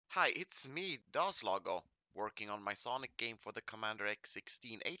Hi, it's me, Dazlogo, working on my Sonic game for the Commander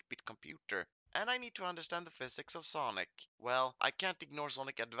X16 8-bit computer, and I need to understand the physics of Sonic. Well, I can't ignore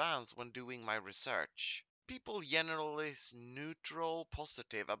Sonic Advance when doing my research. People generally is neutral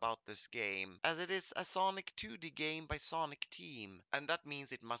positive about this game, as it is a Sonic 2D game by Sonic Team, and that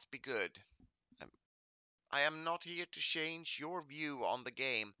means it must be good. Um, I am not here to change your view on the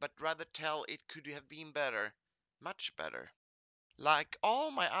game, but rather tell it could have been better. Much better. Like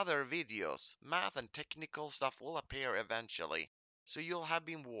all my other videos, math and technical stuff will appear eventually, so you'll have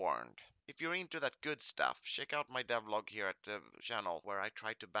been warned. If you're into that good stuff, check out my devlog here at the channel where I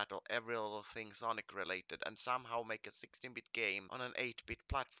try to battle every little thing Sonic related and somehow make a 16-bit game on an 8-bit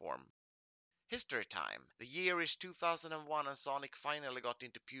platform. History time. The year is 2001 and Sonic finally got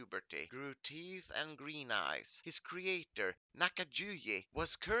into puberty, grew teeth and green eyes. His creator, Nakajuye,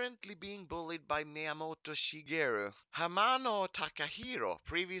 was currently being bullied by Miyamoto Shigeru. Hamano Takahiro,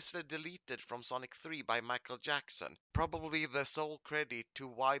 previously deleted from Sonic 3 by Michael Jackson, probably the sole credit to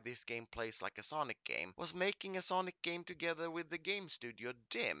why this game plays like a Sonic game, was making a Sonic game together with the game studio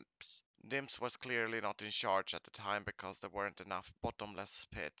Dimps. Dimps was clearly not in charge at the time because there weren't enough bottomless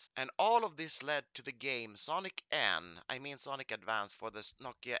pits. And all of this led to the game Sonic Sonic Advance for the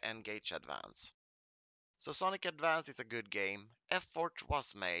Nokia n-gage Advance. So Sonic Advance is a good game, effort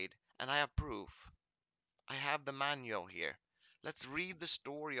was made, and I have proof. I have the manual here. Let's read the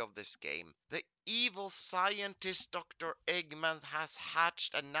story of this game. The evil scientist Dr. Eggman has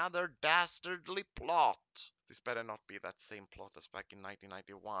hatched another dastardly plot. This better not be that same plot as back in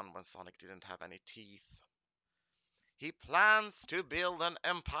 1991 when Sonic didn't have any teeth. He plans to build an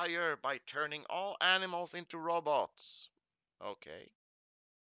empire by turning all animals into robots. Okay.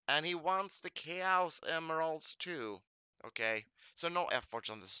 And he wants the Chaos Emeralds too. Okay, so no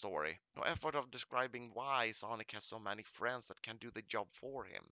efforts on the story. No effort of describing why Sonic has so many friends that can do the job for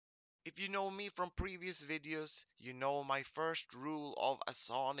him. If you know me from previous videos, you know my first rule of a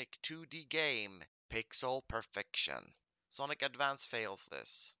Sonic 2D game, pixel perfection. Sonic Advance fails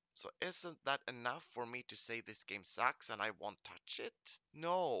this. So isn't that enough for me to say this game sucks and I won't touch it?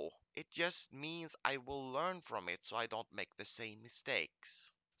 No, it just means I will learn from it so I don't make the same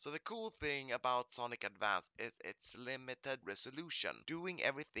mistakes. So the cool thing about Sonic Advance is its limited resolution, doing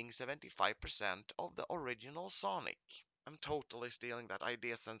everything 75% of the original Sonic. I'm totally stealing that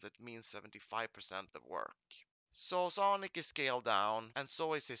idea since it means 75% the work. So Sonic is scaled down, and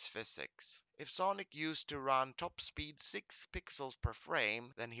so is his physics. If Sonic used to run top speed 6 pixels per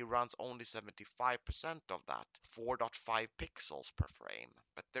frame, then he runs only 75% of that, 4.5 pixels per frame.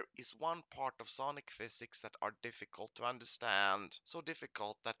 But there is one part of Sonic physics that are difficult to understand. So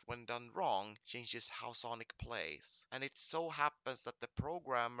difficult that when done wrong, changes how Sonic plays. And it so happens that the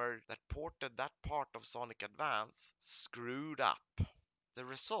programmer that ported that part of Sonic Advance screwed up. The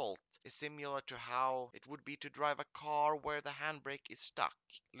result is similar to how it would be to drive a car where the handbrake is stuck,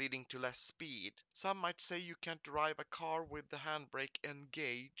 leading to less speed. Some might say you can't drive a car with the handbrake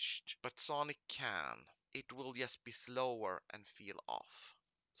engaged, but Sonic can. It will just be slower and feel off.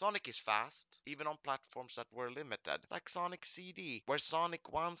 Sonic is fast, even on platforms that were limited, like Sonic CD, where Sonic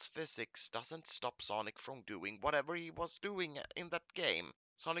 1's physics doesn't stop Sonic from doing whatever he was doing in that game.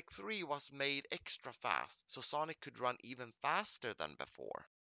 Sonic 3 was made extra fast, so Sonic could run even faster than before.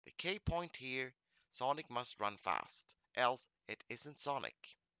 The key point here, Sonic must run fast, else it isn't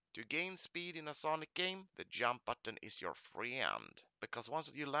Sonic. To gain speed in a Sonic game, the jump button is your friend. Because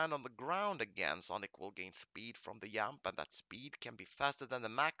once you land on the ground again, Sonic will gain speed from the jump, and that speed can be faster than the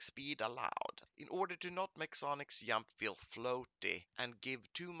max speed allowed. In order to not make Sonic's jump feel floaty and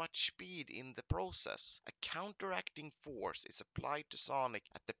give too much speed in the process, a counteracting force is applied to Sonic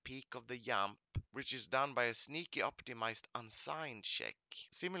at the peak of the jump, which is done by a sneaky optimized unsigned check,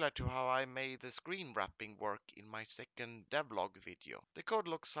 similar to how I made the screen wrapping work in my second devlog video. The code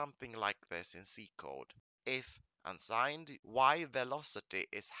looks something like this in C code. If unsigned y velocity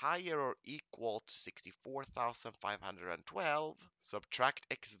is higher or equal to 64,512, subtract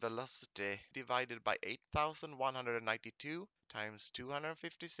x velocity divided by 8,192 times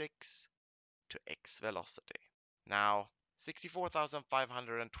 256 to x velocity. Now,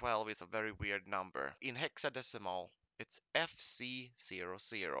 64,512 is a very weird number. In hexadecimal, it's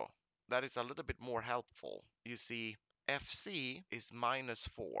FC00. That is a little bit more helpful. You see, FC is minus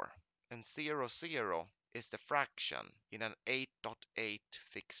 4, and 00 is the fraction in an 8.8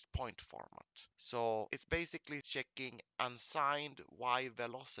 fixed point format. So it's basically checking unsigned y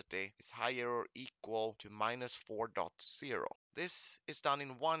velocity is higher or equal to minus 4.0. This is done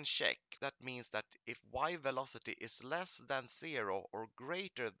in one check. That means that if y velocity is less than 0 or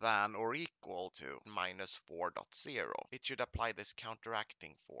greater than or equal to minus 4.0, it should apply this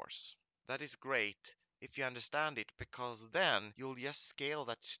counteracting force. That is great if you understand it, because then you'll just scale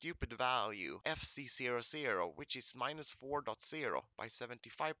that stupid value fc00, which is minus 4.0, by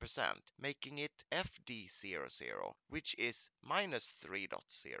 75%, making it fd00, which is minus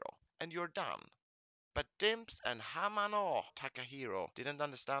 3.0, and you're done. But Dimps and Hamano Takahiro didn't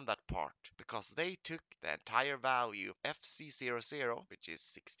understand that part, because they took the entire value FC00, which is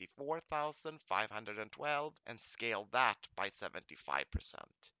 64,512, and scaled that by 75%,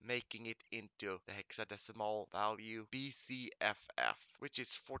 making it into the hexadecimal value BCFF, which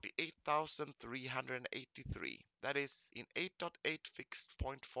is 48,383. That is, in 8.8 fixed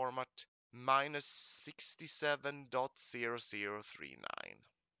point format, minus 67.0039.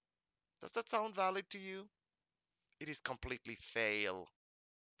 Does that sound valid to you? It is completely fail.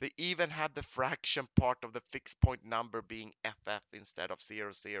 They even had the fraction part of the fixed point number being FF instead of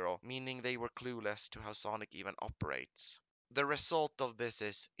 00, meaning they were clueless to how Sonic even operates. The result of this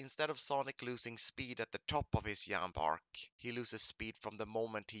is, instead of Sonic losing speed at the top of his jump arc, he loses speed from the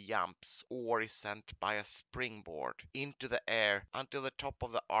moment he jumps or is sent by a springboard into the air until the top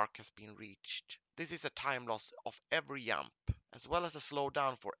of the arc has been reached. This is a time loss of every jump, as well as a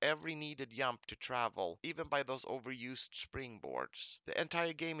slowdown for every needed jump to travel, even by those overused springboards. The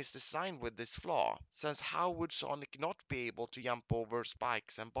entire game is designed with this flaw, since how would Sonic not be able to jump over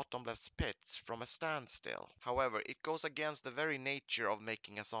spikes and bottomless pits from a standstill? However, it goes against the very nature of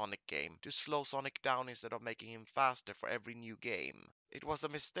making a Sonic game to slow Sonic down instead of making him faster for every new game. It was a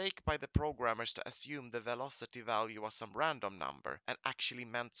mistake by the programmers to assume the velocity value was some random number and actually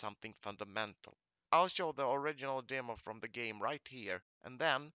meant something fundamental. I'll show the original demo from the game right here, and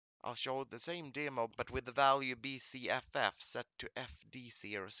then I'll show the same demo but with the value BCFF set to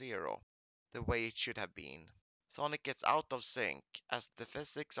FD00, the way it should have been. Sonic gets out of sync, as the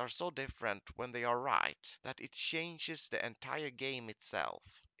physics are so different when they are right, that it changes the entire game itself.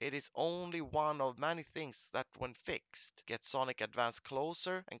 It is only one of many things that, when fixed, get Sonic Advance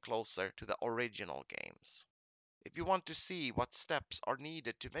closer and closer to the original games. If you want to see what steps are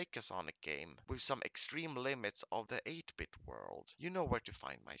needed to make a Sonic game with some extreme limits of the 8-bit world, you know where to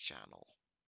find my channel.